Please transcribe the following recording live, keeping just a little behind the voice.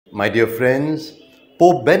My dear friends,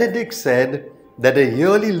 Pope Benedict said that a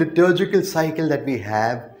yearly liturgical cycle that we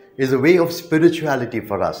have is a way of spirituality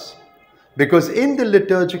for us. Because in the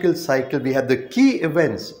liturgical cycle, we have the key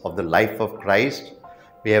events of the life of Christ,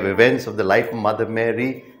 we have events of the life of Mother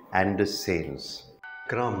Mary and the saints.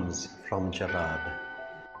 Crumbz from Gerard.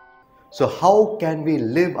 So how can we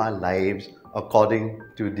live our lives according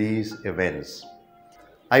to these events?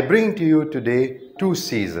 I bring to you today two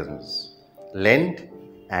seasons, Lent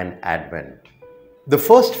and Advent. The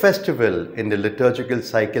first festival in the liturgical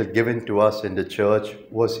cycle given to us in the church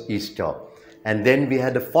was Easter. And then we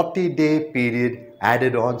had a 40-day period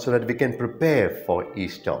added on so that we can prepare for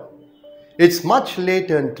Easter. It's much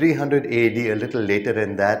later in 300 AD, a little later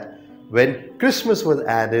than that, when Christmas was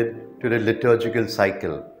added to the liturgical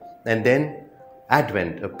cycle. And then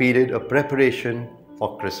Advent, a period of preparation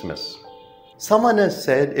for Christmas. Someone has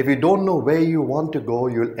said, if you don't know where you want to go,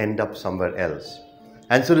 you'll end up somewhere else.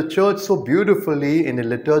 And so the church so beautifully in the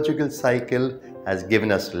liturgical cycle has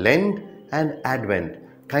given us Lent and Advent,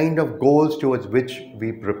 kind of goals towards which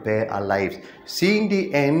we prepare our lives, seeing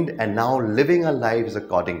the end and now living our lives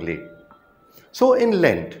accordingly. So in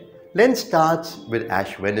Lent starts with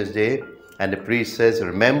Ash Wednesday, and the priest says,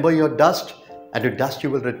 remember your dust, and to dust you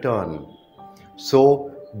will return.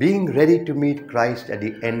 So being ready to meet Christ at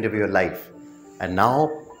the end of your life. And now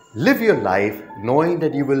live your life knowing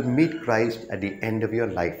that you will meet Christ at the end of your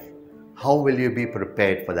life. How will you be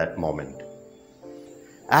prepared for that moment?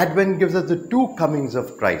 Advent gives us the two comings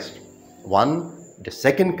of Christ. One, the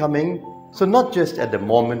second coming, so not just at the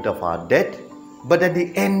moment of our death, but at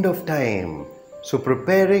the end of time. So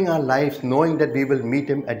preparing our lives knowing that we will meet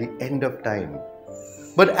Him at the end of time.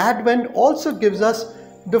 But Advent also gives us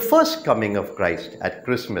the first coming of Christ at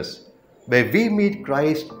Christmas, where we meet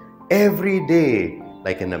Christ every day,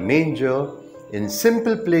 like in a manger, in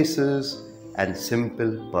simple places and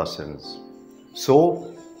simple persons.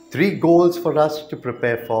 So, three goals for us to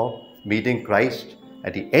prepare for: meeting Christ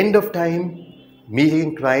at the end of time,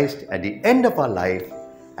 meeting Christ at the end of our life,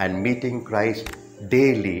 and meeting Christ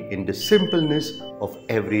daily in the simpleness of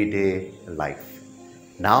everyday life.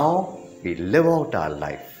 Now, we live out our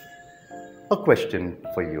life. A question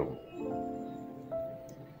for you.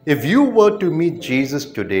 If you were to meet Jesus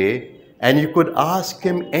today and you could ask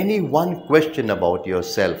Him any one question about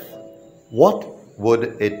yourself, what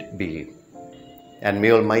would it be? And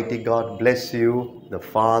may Almighty God bless you, the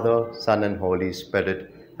Father, Son and Holy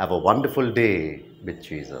Spirit. Have a wonderful day with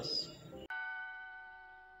Jesus.